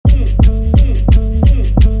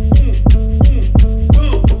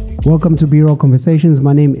Welcome to B-Roll Conversations.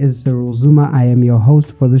 My name is Cyril Zuma. I am your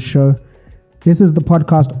host for this show. This is the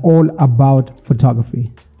podcast all about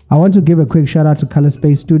photography. I want to give a quick shout out to Color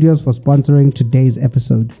Space Studios for sponsoring today's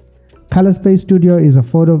episode. Color Space Studio is a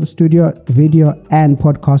photo studio, video, and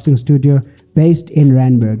podcasting studio based in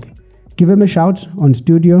Randburg. Give him a shout on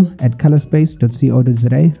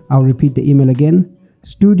studio@colorspace.co.za. I'll repeat the email again,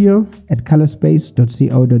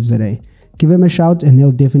 studio@colorspace.co.za. Give him a shout and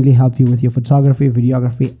he'll definitely help you with your photography,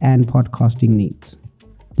 videography, and podcasting needs.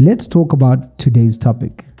 Let's talk about today's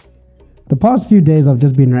topic. The past few days I've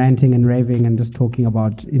just been ranting and raving and just talking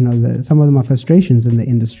about, some of my frustrations in the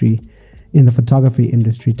industry, in the photography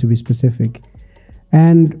industry to be specific.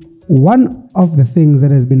 And one of the things that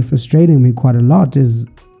has been frustrating me quite a lot is,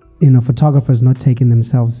 photographers not taking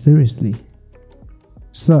themselves seriously.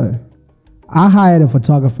 So, I hired a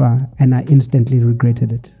photographer and I instantly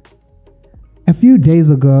regretted it. A few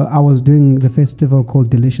days ago, I was doing the festival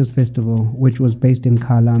called Delicious Festival, which was based in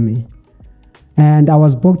Kyalami. And I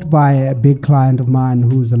was booked by a big client of mine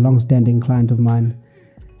who's a long-standing client of mine.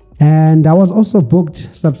 And I was also booked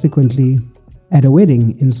subsequently at a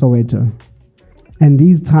wedding in Soweto. And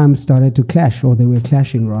these times started to clash, or they were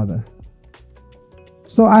clashing rather.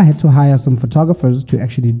 So I had to hire some photographers to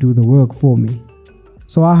actually do the work for me.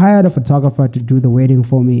 So I hired a photographer to do the wedding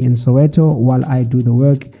for me in Soweto while I do the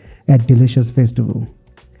work at Delicious Festival.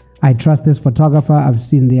 I trust this photographer. I've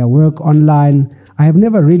seen their work online. I have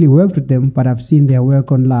never really worked with them, but I've seen their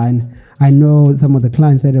work online. I know some of the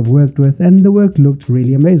clients that I've worked with, and the work looked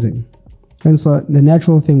really amazing. And so the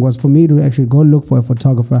natural thing was for me to actually go look for a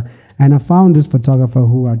photographer, and I found this photographer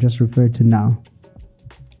who I just referred to now.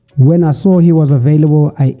 When I saw he was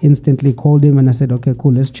available, I instantly called him and I said, okay,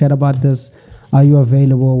 cool, let's chat about this. Are you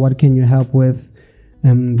available? What can you help with?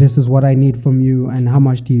 This is what I need from you, and how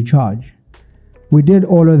much do you charge? We did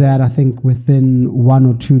all of that, I think, within 1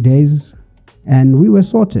 or 2 days, and we were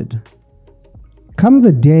sorted. Come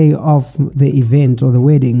the day of the event or the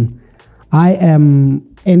wedding, I am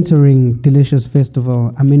entering Delicious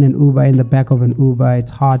Festival. I'm in an Uber, in the back of an Uber. It's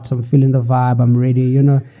hot, I'm feeling the vibe, I'm ready,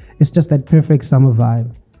 it's just that perfect summer vibe.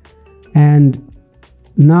 And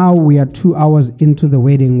now we are 2 hours into the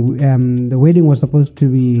wedding. The wedding was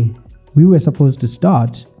we were supposed to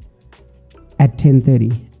start at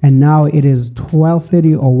 10:30, and now it is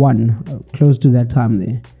 12:30 or 1, close to that time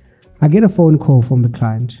there. I get a phone call from the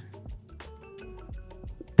client,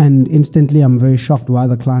 and instantly I'm very shocked why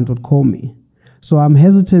the client would call me. So I'm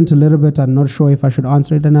hesitant a little bit. I'm not sure if I should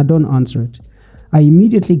answer it, and I don't answer it. I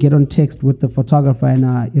immediately get on text with the photographer, and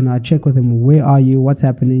I check with him, where are you, what's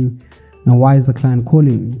happening, and why is the client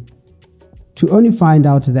calling me? To only find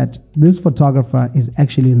out that this photographer is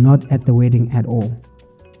actually not at the wedding at all.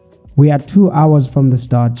 We are 2 hours from the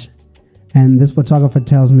start, and this photographer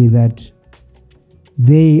tells me that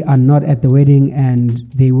they are not at the wedding and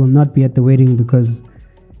they will not be at the wedding because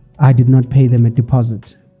I did not pay them a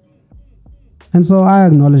deposit. And so I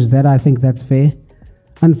acknowledge that. I think that's fair.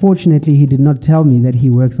 Unfortunately, he did not tell me that he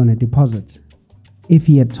works on a deposit. If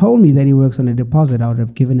he had told me that he works on a deposit, I would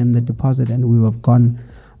have given him the deposit and we would have gone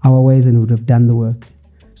our ways and would have done the work.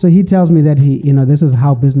 So he tells me that this is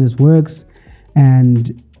how business works,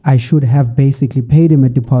 and I should have basically paid him a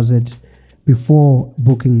deposit before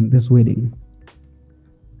booking this wedding.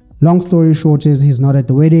 Long story short is he's not at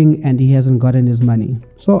the wedding and he hasn't gotten his money.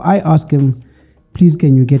 So I ask him, please,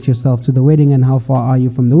 can you get yourself to the wedding, and how far are you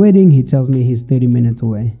from the wedding? He tells me he's 30 minutes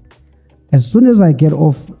away. As soon as I get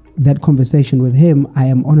off that conversation with him, I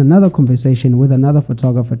am on another conversation with another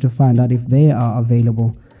photographer to find out if they are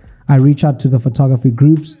available. I reach out to the photography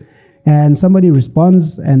groups and somebody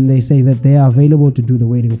responds and they say that they are available to do the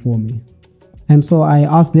wedding for me. And so I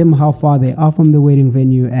ask them how far they are from the wedding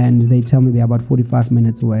venue, and they tell me they're about 45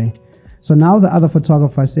 minutes away. So now the other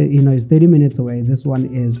photographer said, is 30 minutes away. This one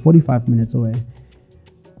is 45 minutes away.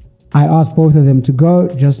 I asked both of them to go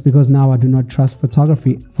just because now I do not trust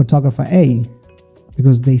photographer A,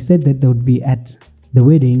 because they said that they would be at the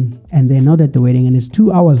wedding and they're not at the wedding, and it's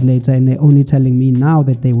 2 hours later and they're only telling me now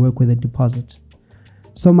that they work with a deposit.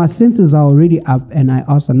 So my senses are already up, and I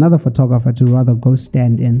asked another photographer to rather go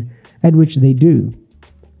stand in, at which they do.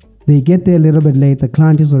 They get there a little bit late. The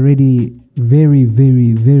client is already very,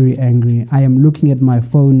 very, very angry. I am looking at my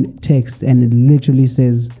phone text and it literally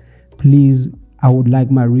says, please, I would like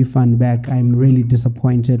my refund back. I'm really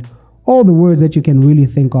disappointed. All the words that you can really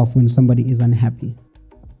think of when somebody is unhappy.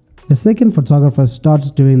 The second photographer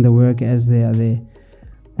starts doing the work as they are there,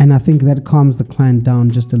 and I think that calms the client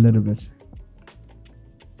down just a little bit.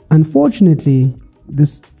 Unfortunately,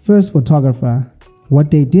 this first photographer, what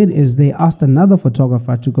they did is they asked another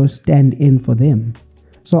photographer to go stand in for them.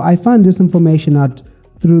 So I found this information out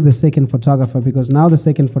through the second photographer, because now the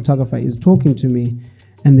second photographer is talking to me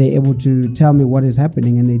and they're able to tell me what is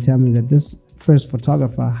happening, and they tell me that this first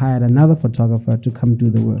photographer hired another photographer to come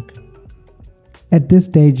do the work. At this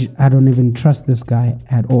stage, I don't even trust this guy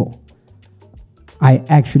at all. I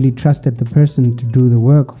actually trusted the person to do the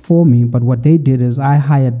work for me, but what they did is I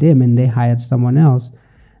hired them and they hired someone else.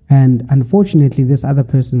 And unfortunately, this other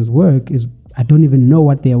person's work is, I don't even know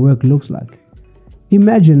what their work looks like.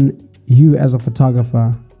 Imagine you as a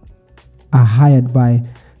photographer are hired by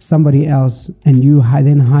somebody else, and you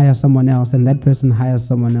then hire someone else, and that person hires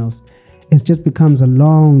someone else. It just becomes a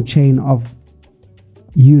long chain of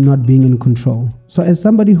you not being in control. So as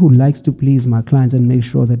somebody who likes to please my clients and make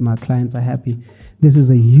sure that my clients are happy, this is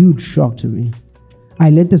a huge shock to me. I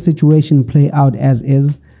let the situation play out as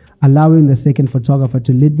is, allowing the second photographer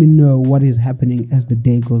to let me know what is happening as the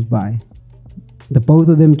day goes by. The both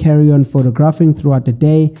of them carry on photographing throughout the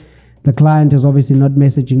day. The client is obviously not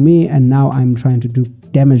messaging me, and now I'm trying to do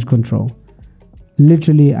damage control.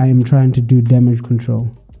 Literally, I am trying to do damage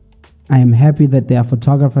control. I am happy that there are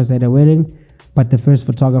photographers at a wedding, but the first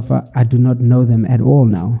photographer, I do not know them at all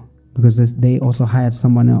now, because they also hired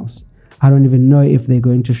someone else. I don't even know if they're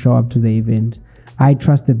going to show up to the event. I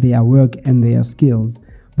trusted their work and their skills,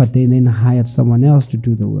 but they then hired someone else to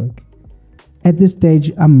do the work. At this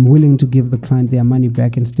stage, I'm willing to give the client their money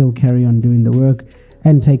back and still carry on doing the work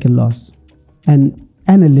and take a loss. And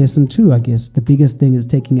a lesson too, I guess. The biggest thing is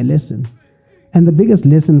taking a lesson. And the biggest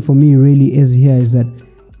lesson for me really is here is that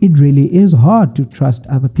it really is hard to trust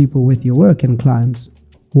other people with your work and clients.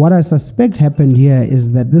 What I suspect happened here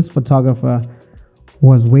is that this photographer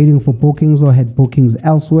was waiting for bookings or had bookings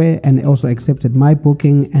elsewhere and also accepted my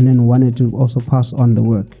booking and then wanted to also pass on the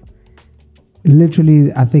work.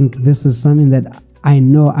 Literally, I think this is something that I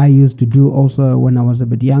know I used to do also when I was a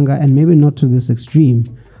bit younger, and maybe not to this extreme,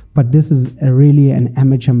 but this is really an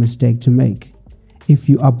amateur mistake to make. If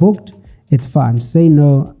you are booked, it's fine. Say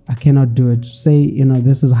no, I cannot do it. Say,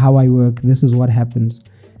 this is how I work. This is what happens.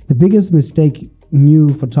 The biggest mistake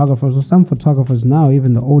new photographers, or some photographers now,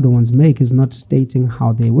 even the older ones, make is not stating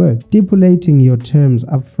how they work. Stipulating your terms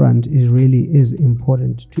upfront is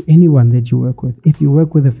important to anyone that you work with. If you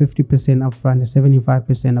work with a 50% upfront, a 75%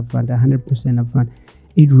 upfront, 100% upfront,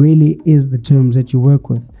 it really is the terms that you work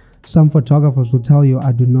with. Some photographers will tell you,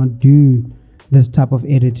 I do not do this type of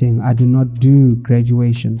editing. I do not do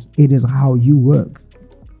graduations. It is how you work.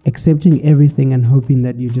 Accepting everything and hoping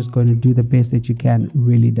that you're just going to do the best that you can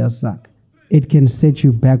really does suck. It can set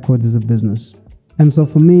you backwards as a business. And so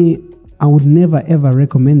for me, I would never ever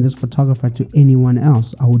recommend this photographer to anyone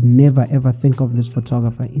else. I would never ever think of this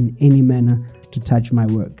photographer in any manner to touch my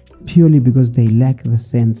work, purely because they lack the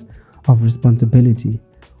sense of responsibility.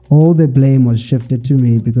 All the blame was shifted to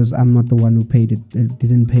me because I'm not the one who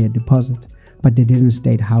didn't pay a deposit, but they didn't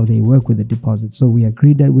state how they work with the deposit. So we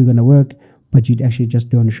agreed that we're going to work, but you actually just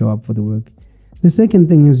don't show up for the work. The second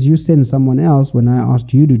thing is you send someone else when I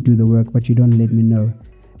asked you to do the work, but you don't let me know.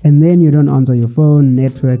 And then you don't answer your phone,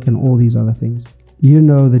 network, and all these other things. You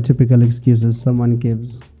know the typical excuses someone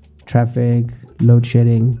gives: traffic, load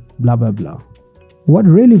shedding, blah, blah, blah. What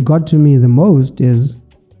really got to me the most is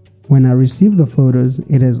when I received the photos,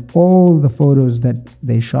 it is all the photos that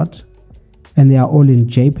they shot, and they are all in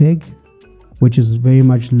JPEG, which is very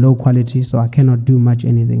much low quality, so I cannot do much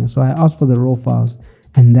anything. So I asked for the raw files,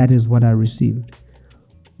 and that is what I received.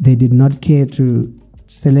 They did not care to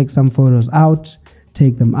select some photos out,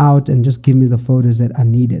 take them out, and just give me the photos that I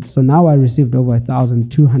needed. So now I received over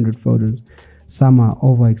 1,200 photos. Some are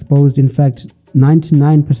overexposed. In fact,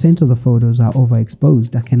 99% of the photos are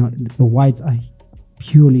overexposed. The whites are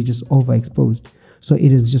purely just overexposed. So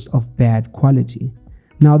it is just of bad quality.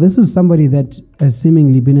 Now, this is somebody that has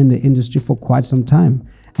seemingly been in the industry for quite some time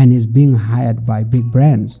and is being hired by big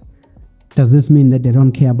brands. Does this mean that they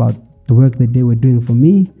don't care about the work that they were doing for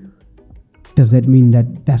me? Does that mean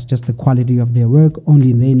that that's just the quality of their work?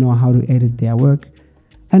 Only they know how to edit their work?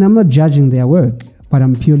 And I'm not judging their work, but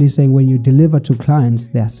I'm purely saying when you deliver to clients,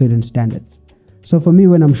 there are certain standards. So for me,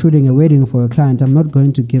 when I'm shooting a wedding for a client, I'm not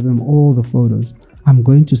going to give them all the photos. I'm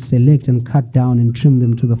going to select and cut down and trim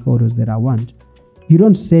them to the photos that I want. You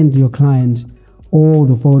don't send your client all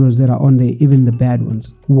the photos that are on there, even the bad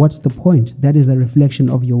ones. What's the point? That is a reflection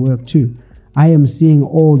of your work too. I am seeing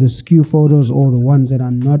all the skew photos, all the ones that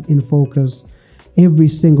are not in focus. Every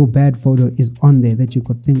single bad photo is on there that you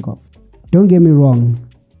could think of. Don't get me wrong.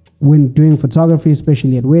 When doing photography,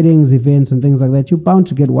 especially at weddings, events, and things like that, you're bound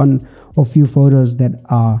to get one or few photos that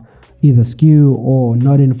are either skew or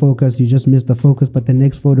not in focus. You just miss the focus, but the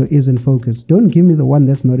next photo is in focus. Don't give me the one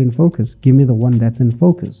that's not in focus. Give me the one that's in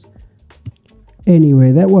focus.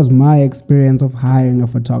 Anyway, that was my experience of hiring a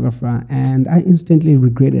photographer, and I instantly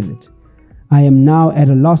regretted it. I am now at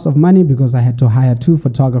a loss of money because I had to hire 2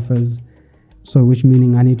 photographers, so which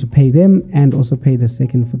meaning I need to pay them and also pay the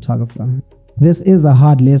second photographer. This is a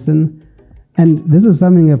hard lesson, and this is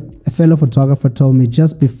something a fellow photographer told me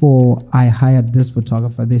just before I hired this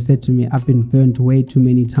photographer. They said to me, I've been burnt way too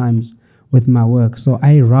many times with my work, so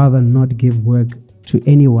I rather not give work to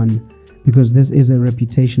anyone because this is a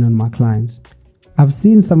reputation on my clients. I've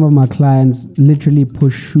seen some of my clients literally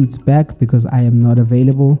push shoots back because I am not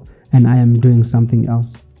available and I am doing something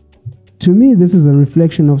else. To me, this is a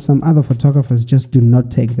reflection of some other photographers just do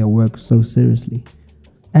not take their work so seriously.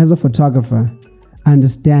 As a photographer, I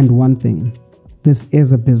understand one thing. This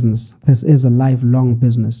is a business. This is a lifelong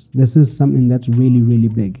business. This is something that's really, really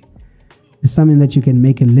big. It's something that you can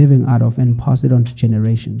make a living out of and pass it on to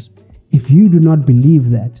generations. If you do not believe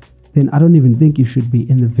that, then I don't even think you should be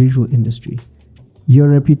in the visual industry. Your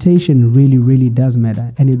reputation really, really does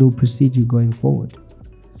matter, and it will precede you going forward.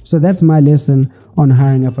 So that's my lesson on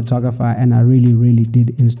hiring a photographer, and I really, really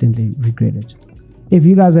did instantly regret it. If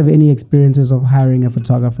you guys have any experiences of hiring a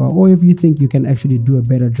photographer, or if you think you can actually do a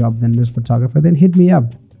better job than this photographer, then hit me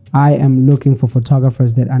up. I am looking for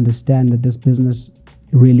photographers that understand that this business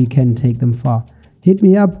really can take them far. Hit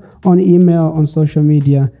me up on email, on social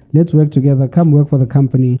media. Let's work together. Come work for the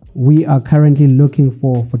company. We are currently looking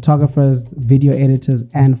for photographers, video editors,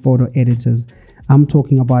 and photo editors. I'm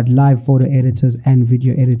talking about live photo editors and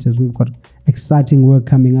video editors. We've got exciting work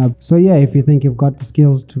coming up. So yeah, if you think you've got the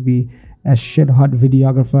skills to be a shit hot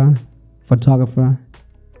videographer, photographer,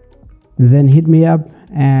 then hit me up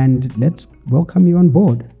and let's welcome you on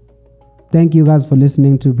board. Thank you guys for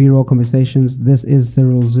listening to B-Roll Conversations. This is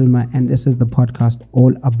Cyril Zuma, and this is the podcast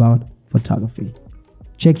all about photography.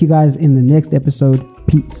 Check you guys in the next episode.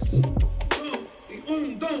 Peace.